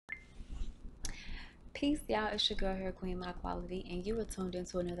Peace, y'all. It's your girl here, Queen My Quality, and you are tuned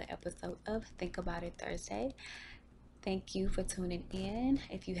into another episode of Think About It Thursday. Thank you for tuning in.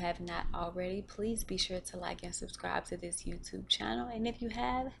 If you have not already, please be sure to like and subscribe to this YouTube channel. And if you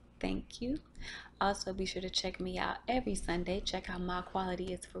have, thank you. Also, be sure to check me out every Sunday. Check out My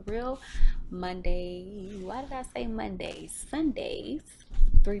Quality is For Real. Why did I say Mondays? Sundays,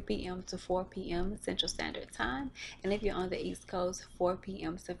 3 p.m. to 4 p.m. Central Standard Time. And if you're on the East Coast, 4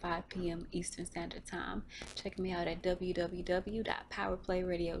 p.m. to 5 p.m. Eastern Standard Time. Check me out at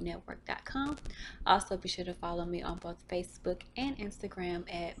www.powerplayradionetwork.com. Also, be sure to follow me on both Facebook and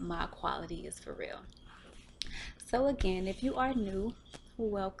Instagram at My Quality is For Real. So again, if you are new,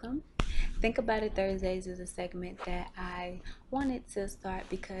 welcome. Think About It Thursdays is a segment that I wanted to start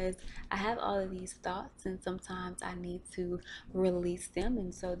because I have all of these thoughts and sometimes I need to release them,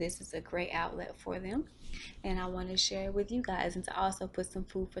 and so this is a great outlet for them, and I want to share it with you guys and to also put some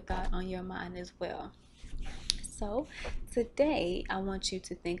food for thought on your mind as well. So today I want you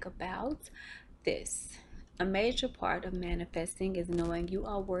to think about this. A major part of manifesting is knowing you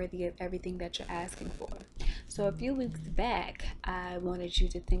are worthy of everything that you're asking for. So a few weeks back, I wanted you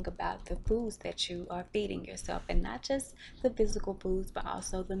to think about the foods that you are feeding yourself, and not just the physical foods, but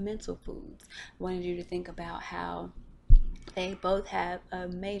also the mental foods. I wanted you to think about how they both have a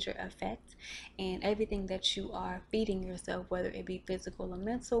major effect, and everything that you are feeding yourself, whether it be physical or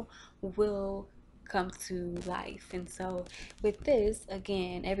mental, will come to life. And so with this,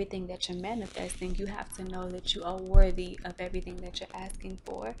 again, everything that you're manifesting, you have to know that you are worthy of everything that you're asking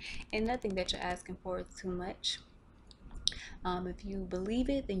for, and nothing that you're asking for is too much. If you believe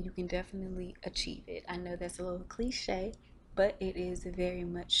it, then you can definitely achieve it. I know that's a little cliche, but it is very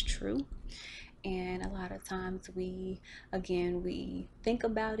much true. And a lot of times we think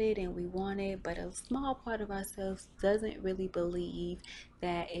about it and we want it, but a small part of ourselves doesn't really believe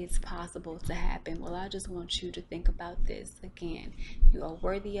that it's possible to happen. Well, I just want you to think about this again. You are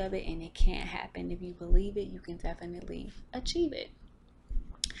worthy of it, and it can happen. If you believe it, you can definitely achieve it.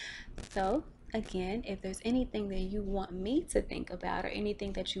 So again, if there's anything that you want me to think about or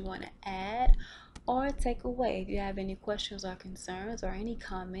anything that you want to add or take away, if you have any questions or concerns or any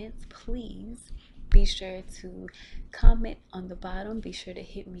comments, please be sure to comment on the bottom. Be sure to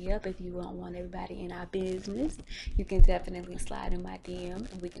hit me up if you don't want everybody in our business. You can definitely slide in my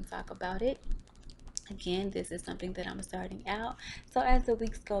DM and we can talk about it. Again, this is something that I'm starting out, so as the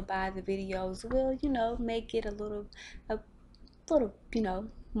weeks go by, the videos will, make it a little,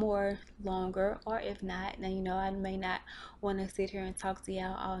 more longer, or if not, now I may not want to sit here and talk to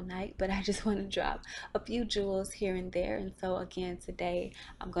y'all all night, but I just want to drop a few jewels here and there. And so again, today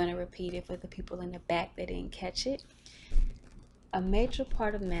I'm going to repeat it for the people in the back that didn't catch it. A major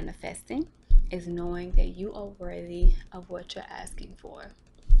part of manifesting is knowing that you are worthy of what you're asking for.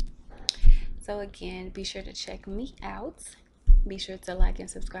 So again, be sure to check me out. Be sure to like and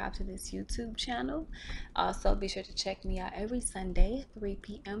subscribe to this YouTube channel. Also, be sure to check me out every Sunday, 3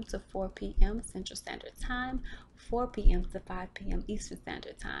 p.m. to 4 p.m. Central Standard Time, 4 p.m. to 5 p.m. Eastern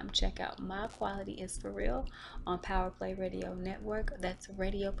Standard Time. Check out My Quality is For Real on Power Play Radio Network. That's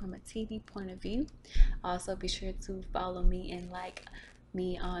radio from a TV point of view. Also, be sure to follow me and like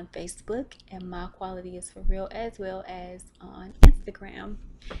me on Facebook and My Quality is For Real, as well as on Instagram.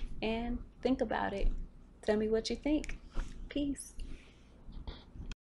 And think about it. Tell me what you think. Peace.